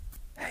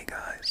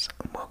guys,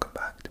 and welcome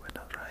back to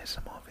another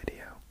ASMR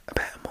video.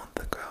 About a month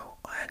ago,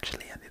 I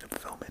actually ended up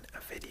filming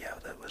a video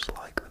that was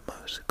like the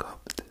most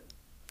cupped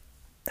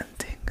and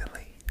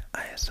tingly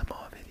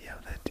ASMR video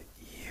that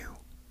you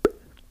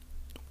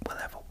will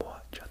ever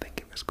watch. I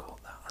think it was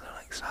called that. I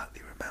don't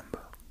exactly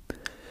remember.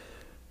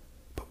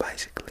 But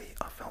basically,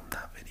 I filmed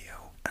that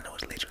video and I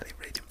was literally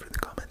reading through the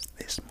comments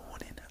this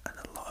morning, and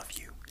a lot of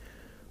you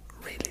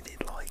really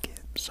did like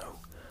it. So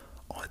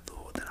I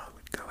thought that I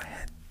would go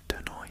ahead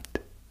tonight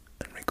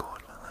and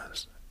record one of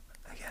those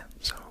again.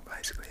 So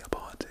basically a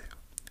part 2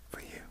 for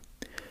you.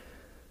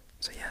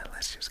 So yeah,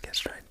 let's just get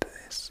straight to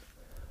this.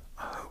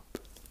 I hope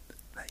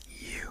that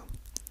you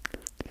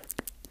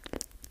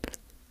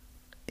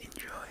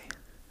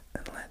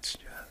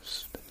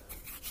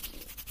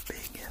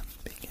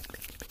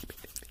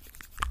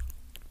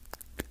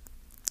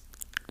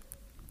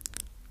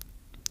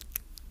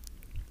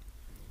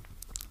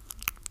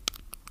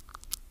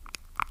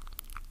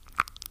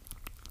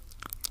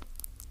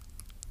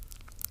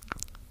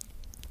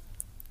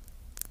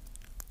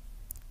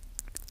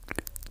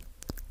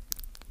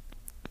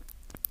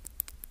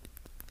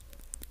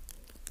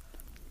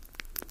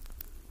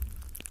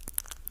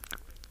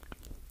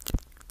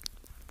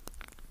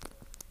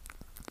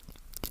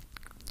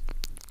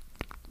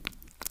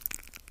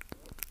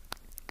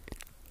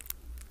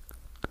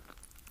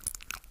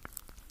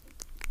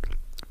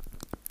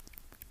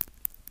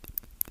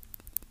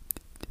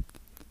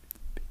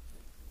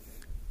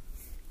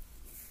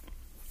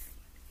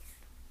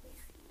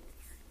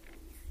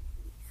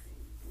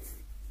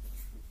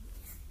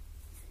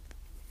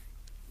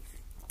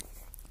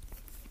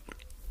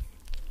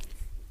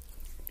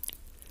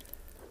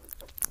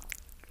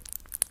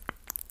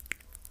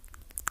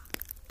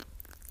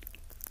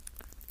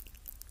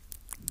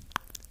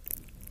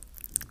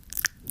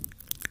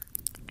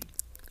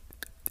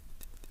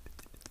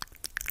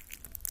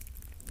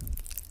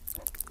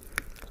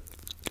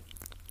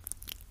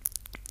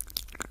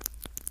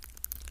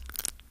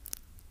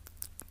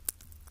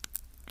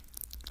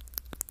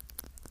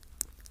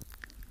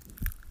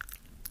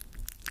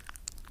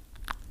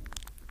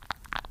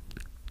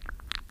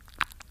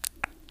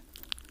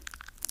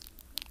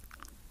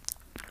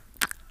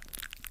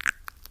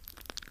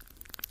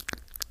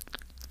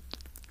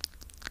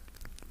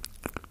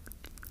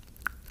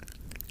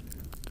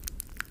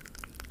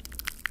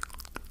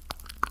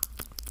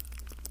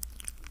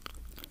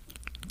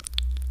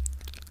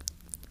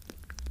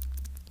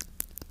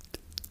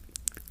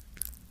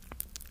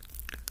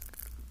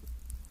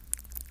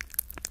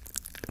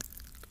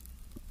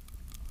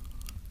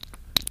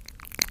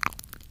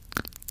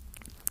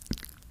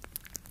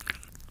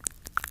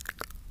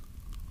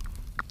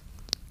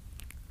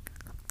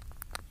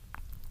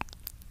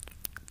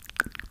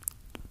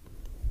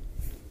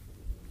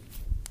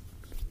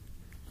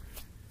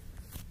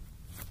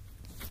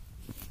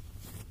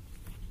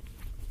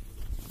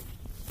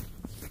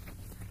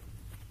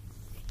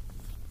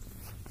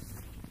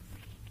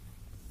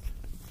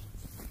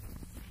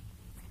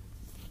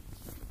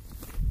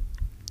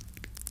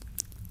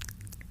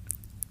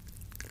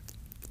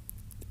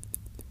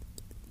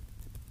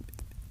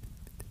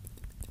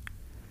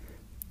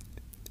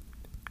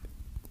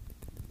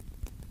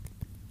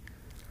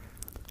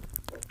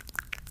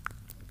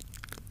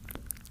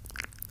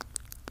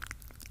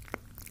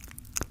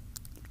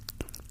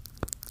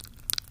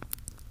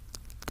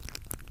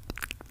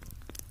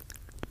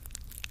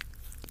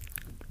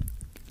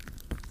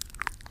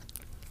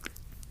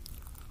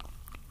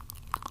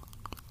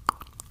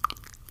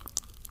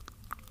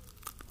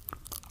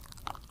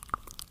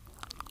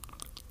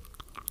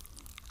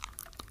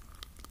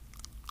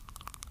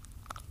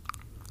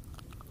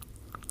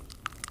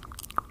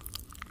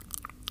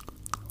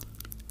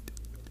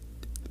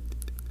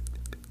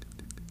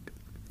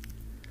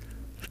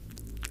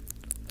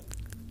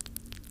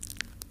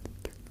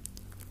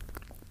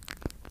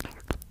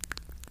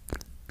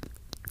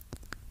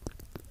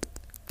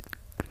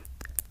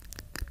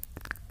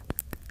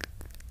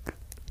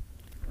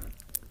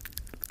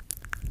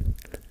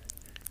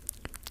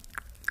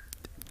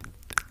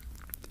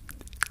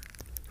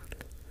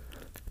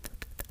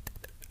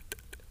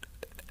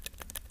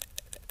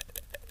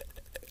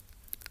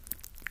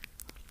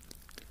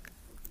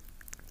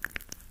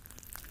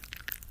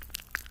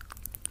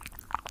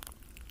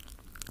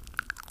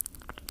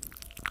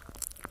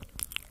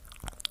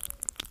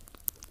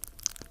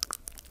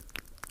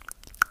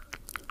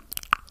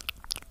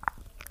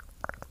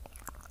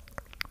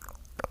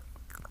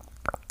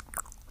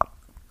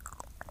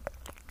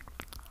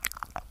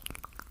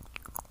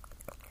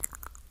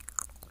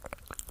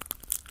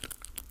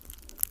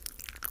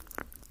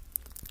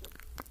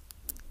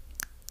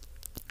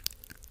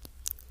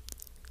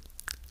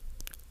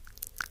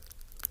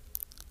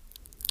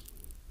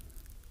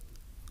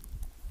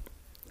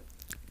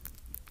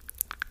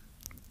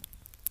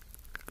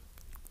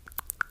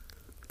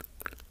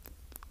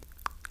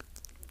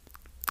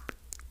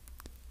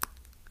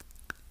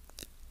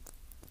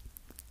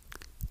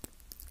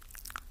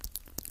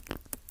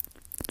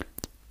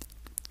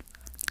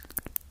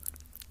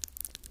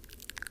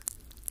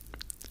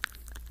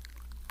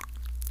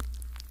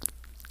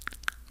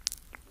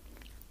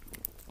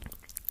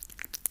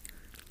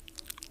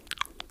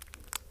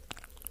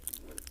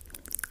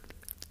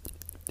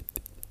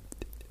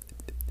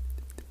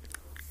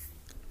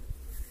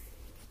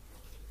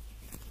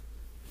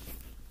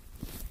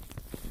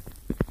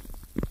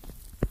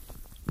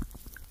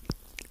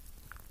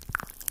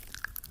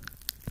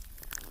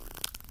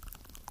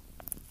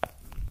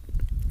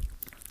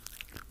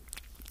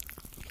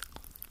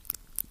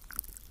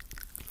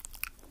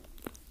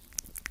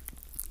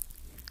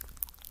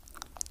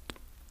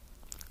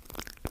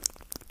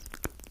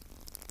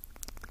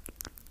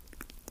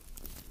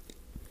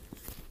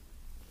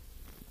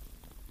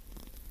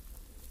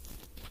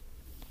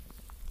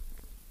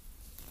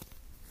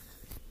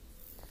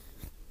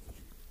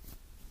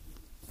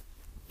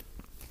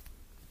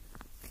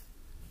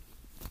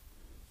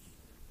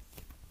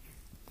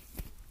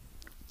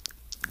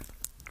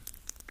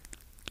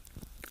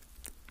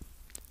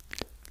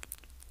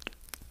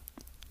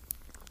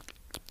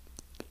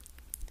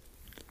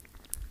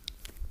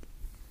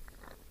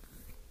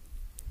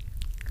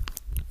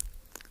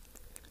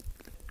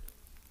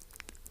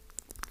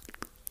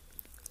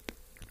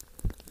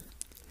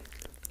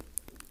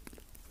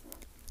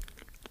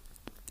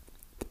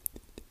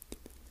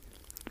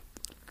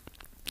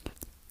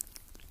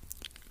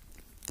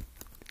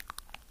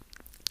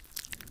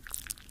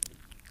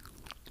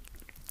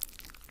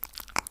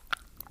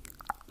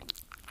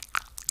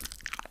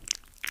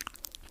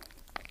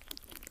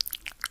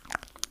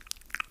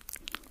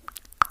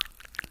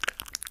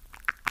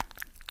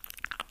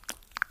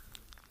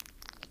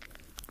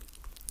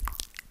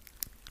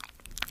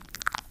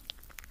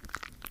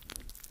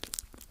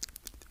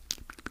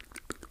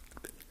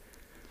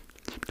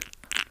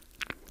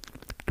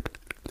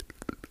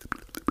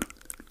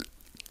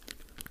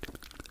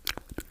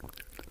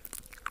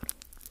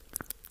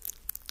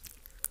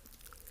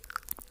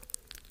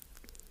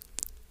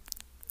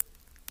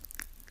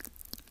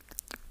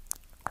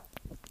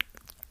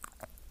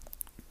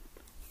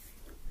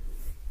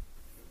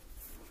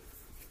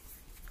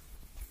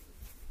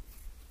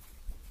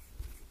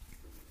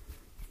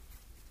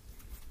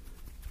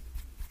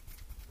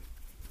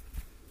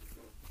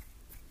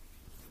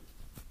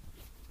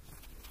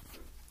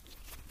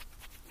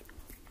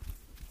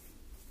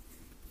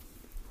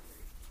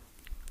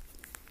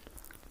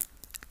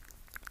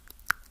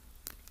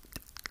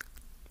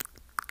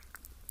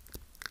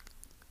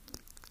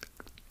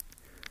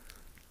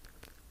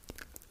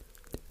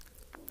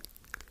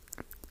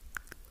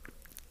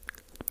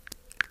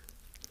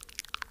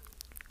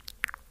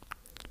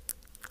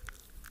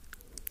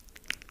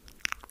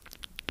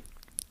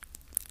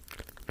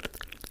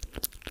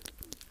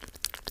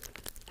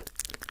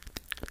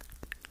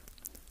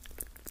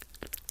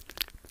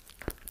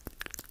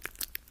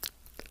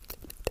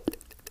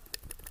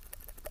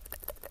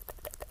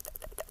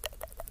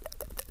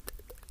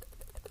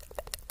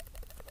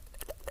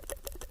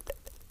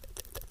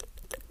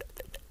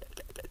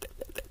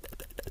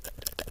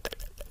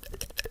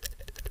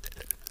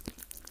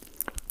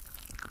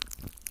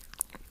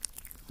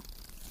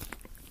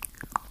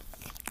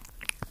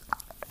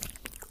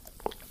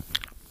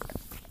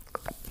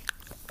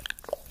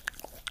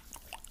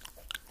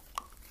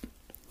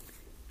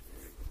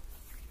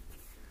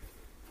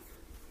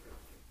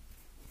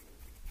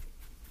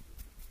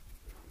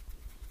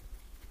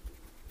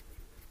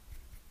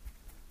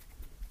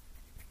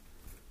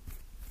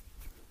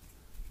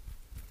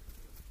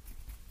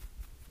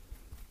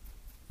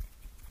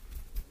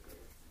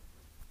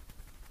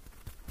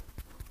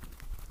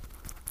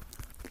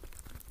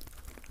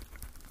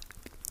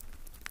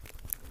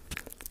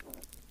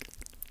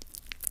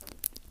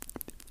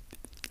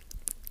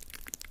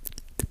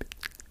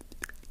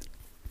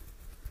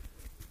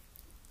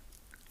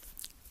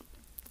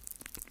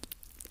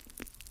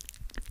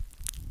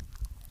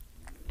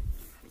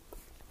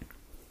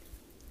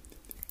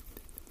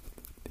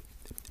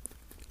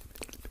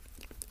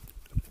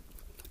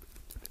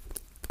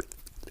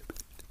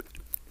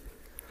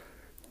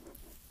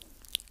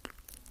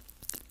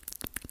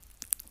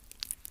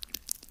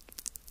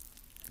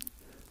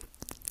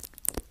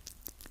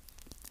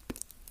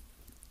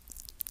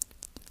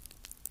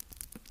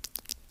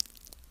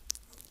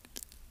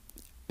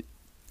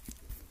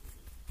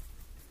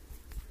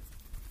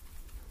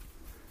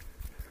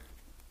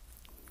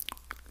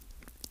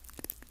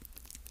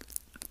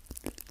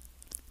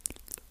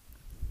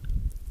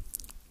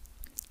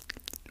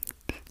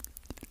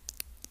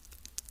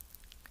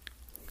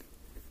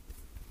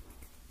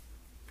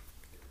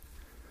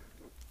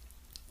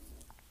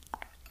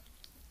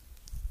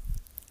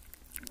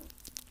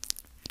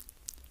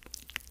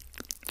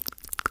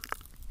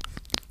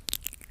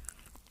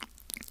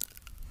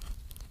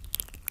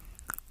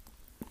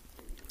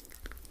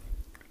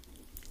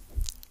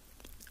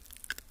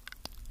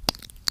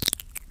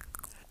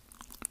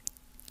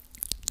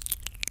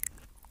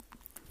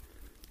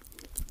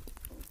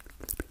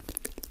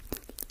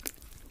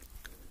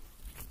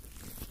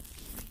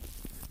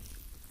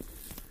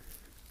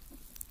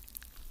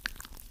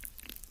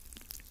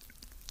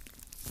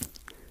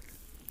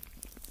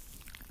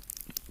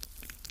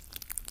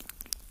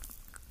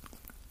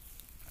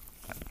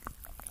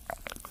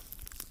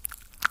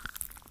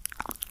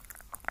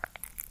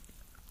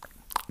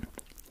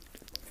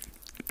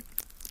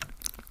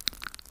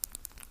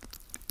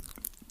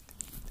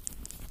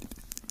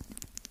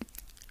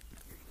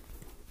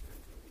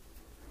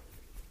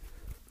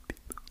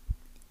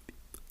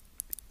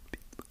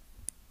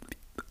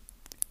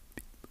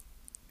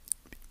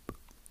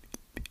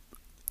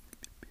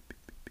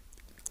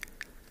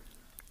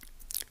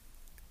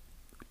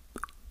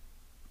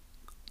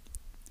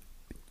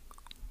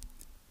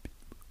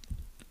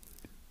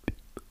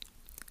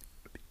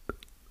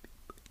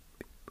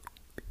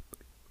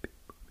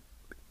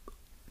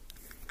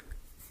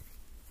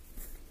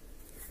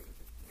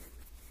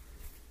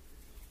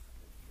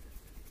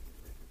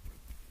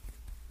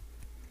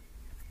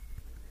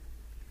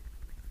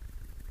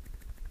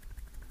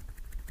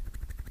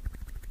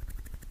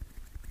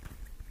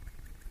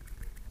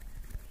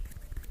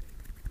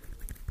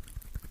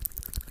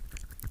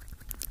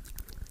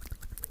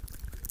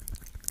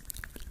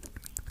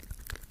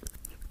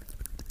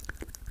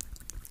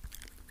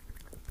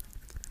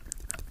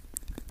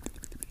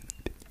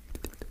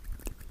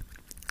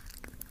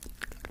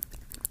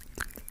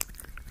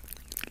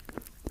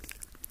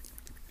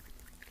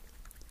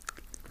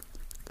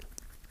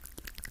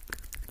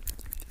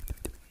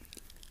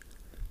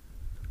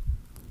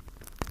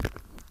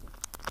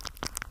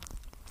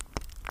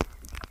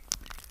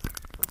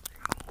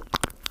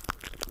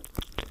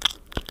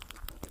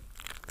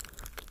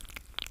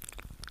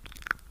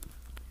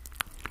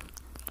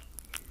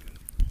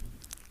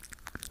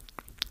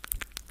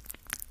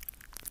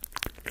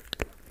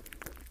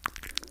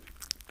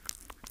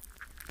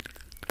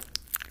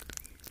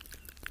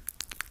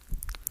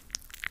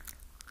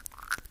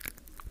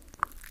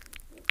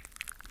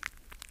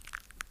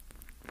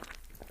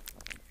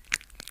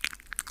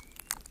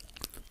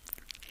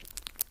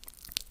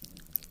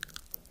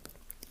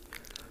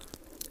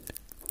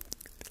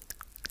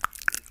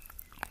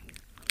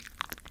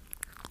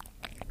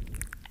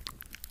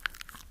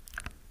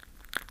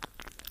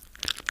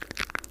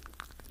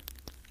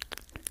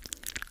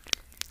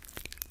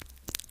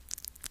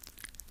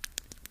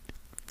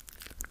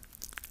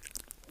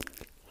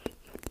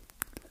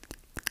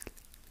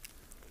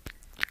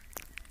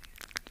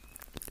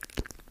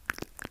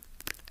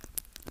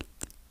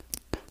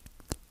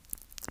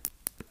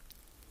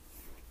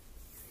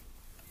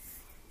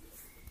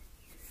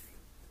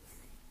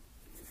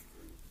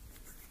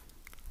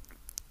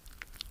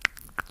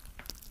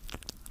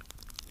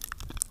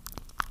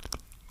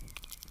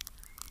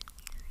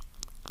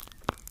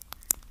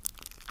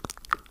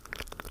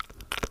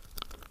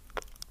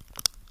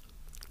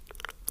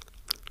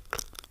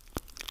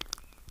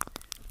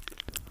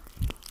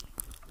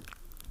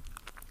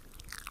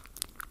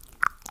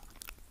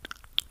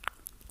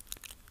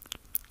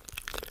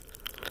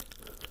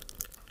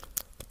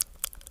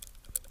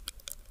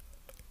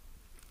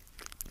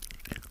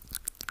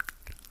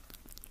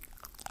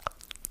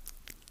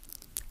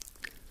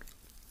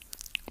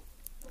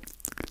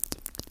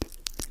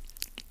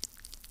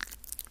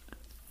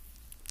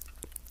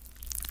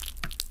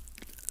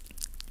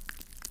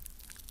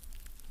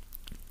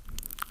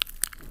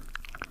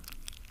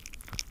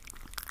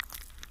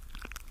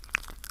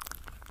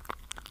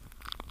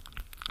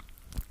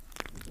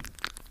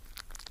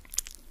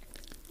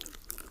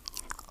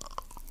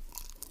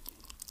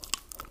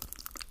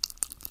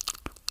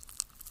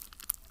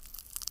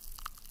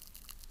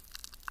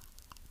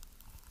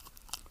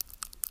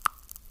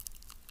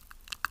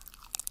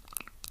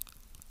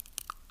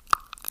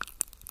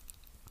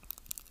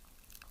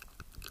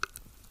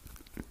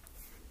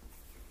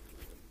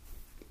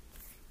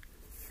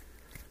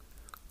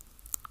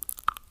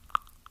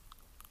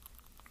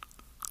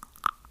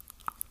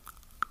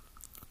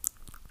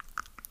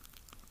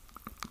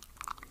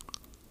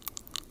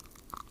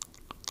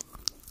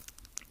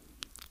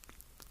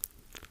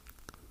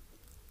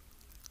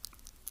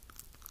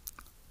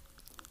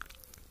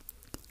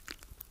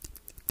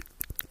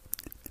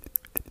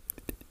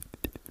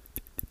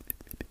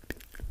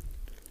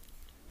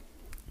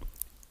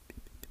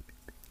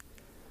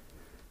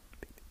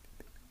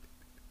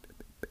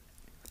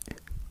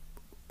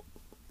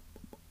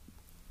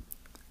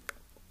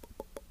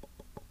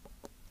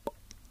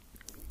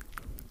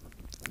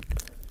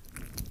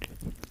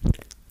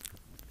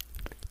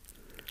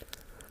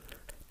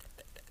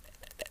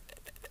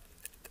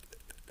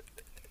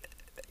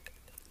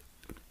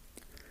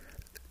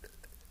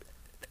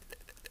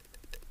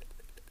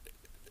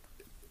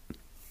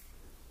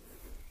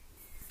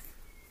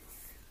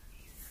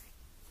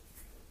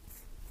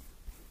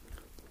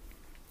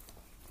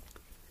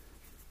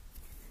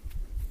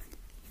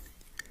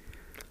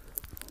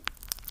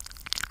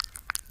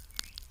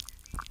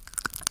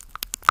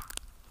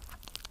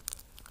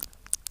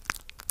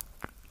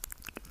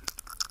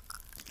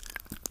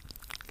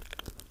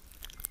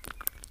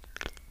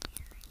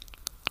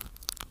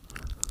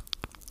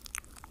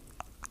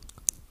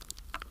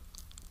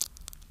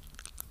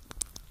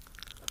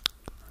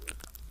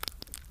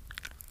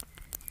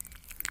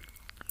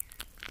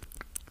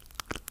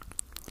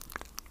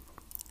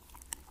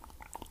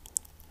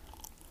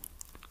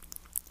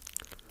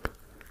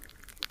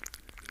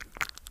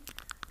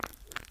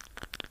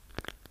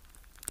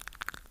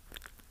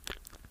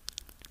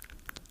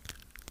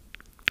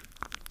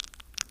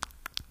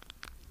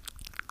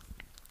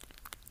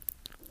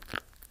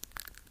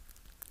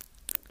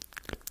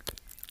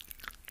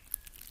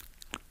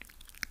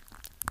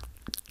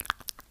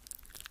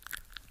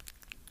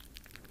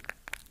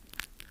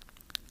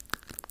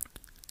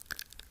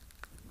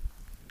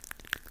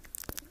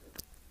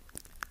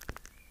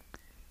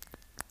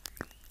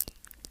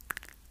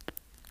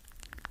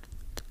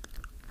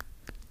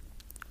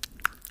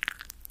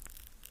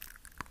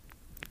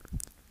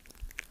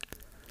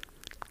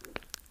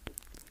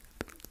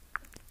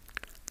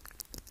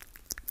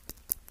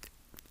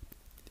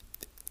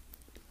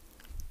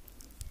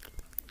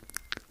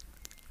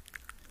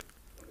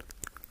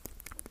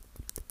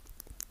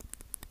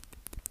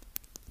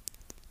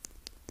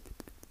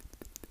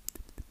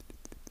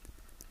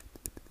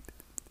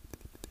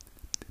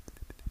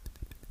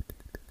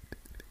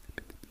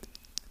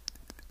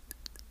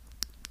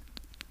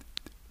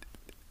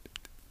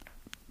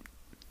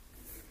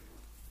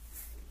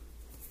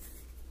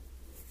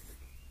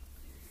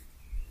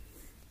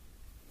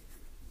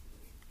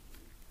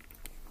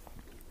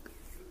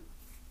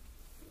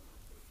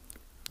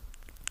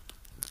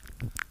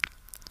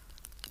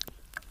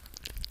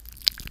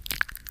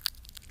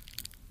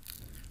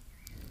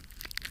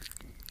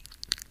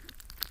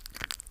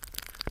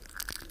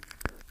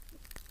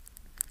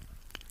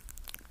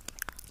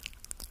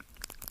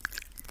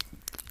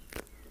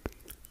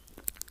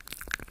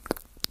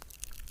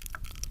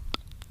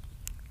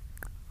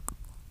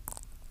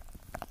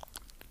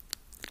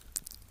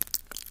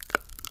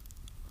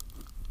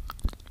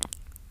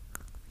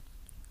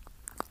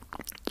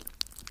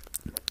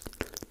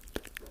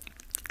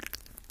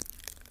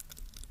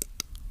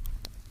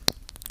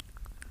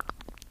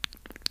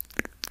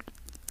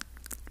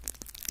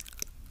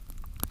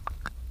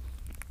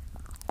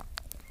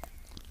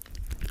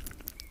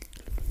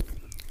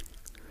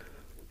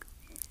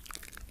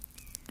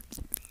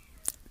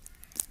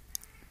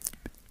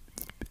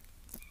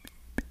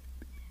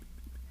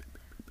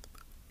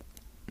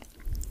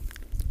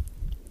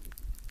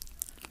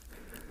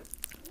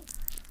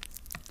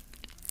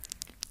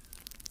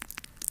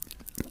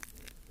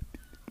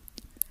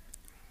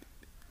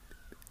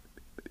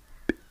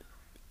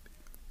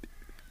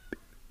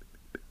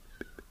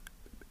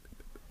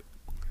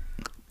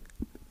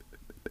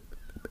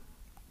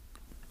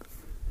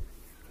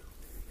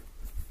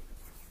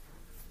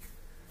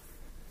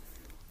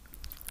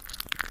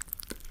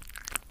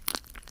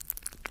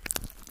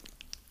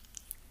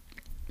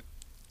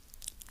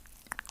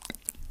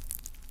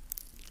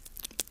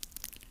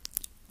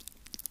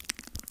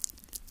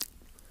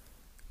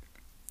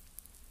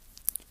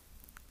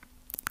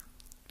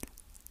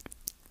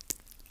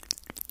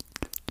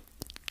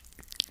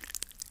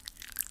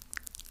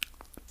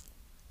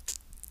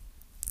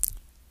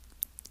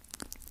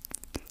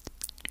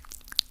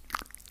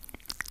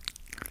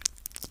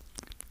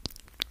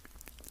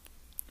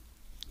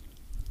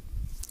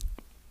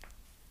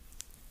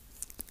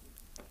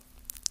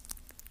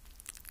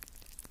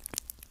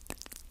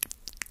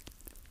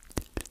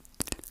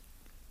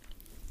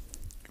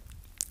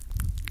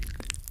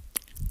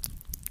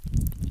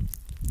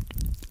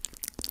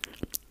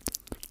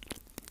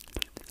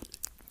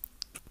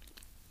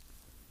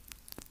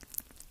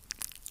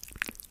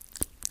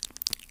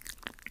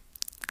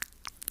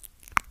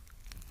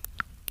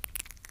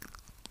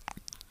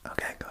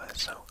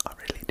So I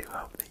really do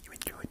hope that you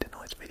enjoyed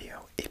tonight's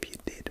video. If you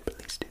did,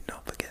 please do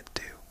not forget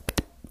to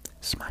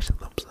smash the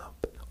thumbs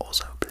up.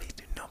 Also, please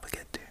do not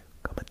forget to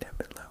comment down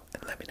below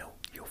and let me know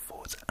your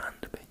thoughts and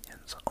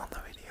opinions on the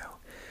video.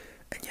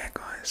 And yeah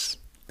guys,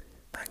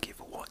 thank you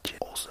for watching.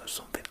 Also,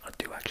 something I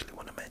do actually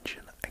want to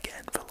mention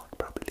again for like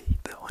probably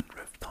the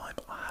 100th time,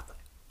 I have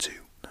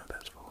two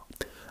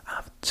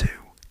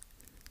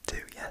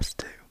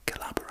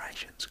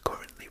collaborations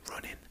currently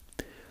running.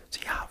 So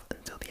you have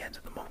until the end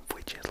of the month,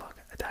 which is like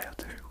a day or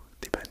two,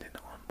 depending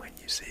on when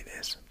you see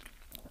this.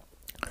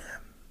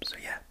 So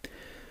yeah,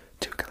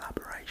 two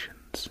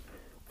collaborations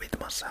with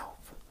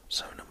myself.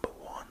 So number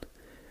one,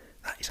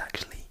 that is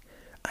actually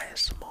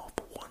ASMR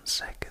for 1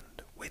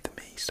 second with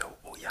me. So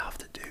all you have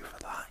to do for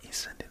that is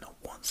send in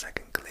a 1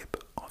 second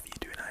clip of you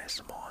doing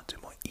ASMR to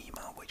my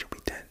email, which will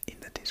be down in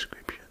the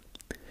description.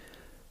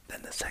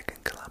 Then the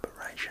second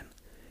collaboration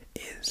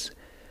is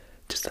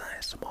just an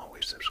ASMR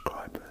with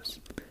subscribers,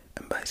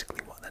 and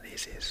basically what that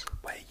is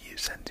where you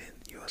send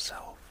in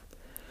yourself,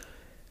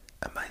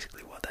 and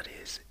basically what that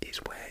is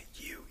where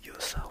you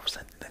yourself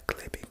send in a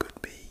clip. It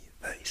could be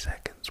 30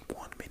 seconds,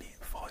 1 minute,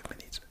 5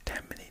 minutes,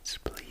 10 minutes,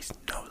 please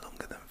no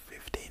longer than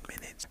 15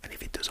 minutes, and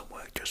if it doesn't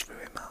work just through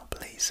email,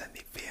 please send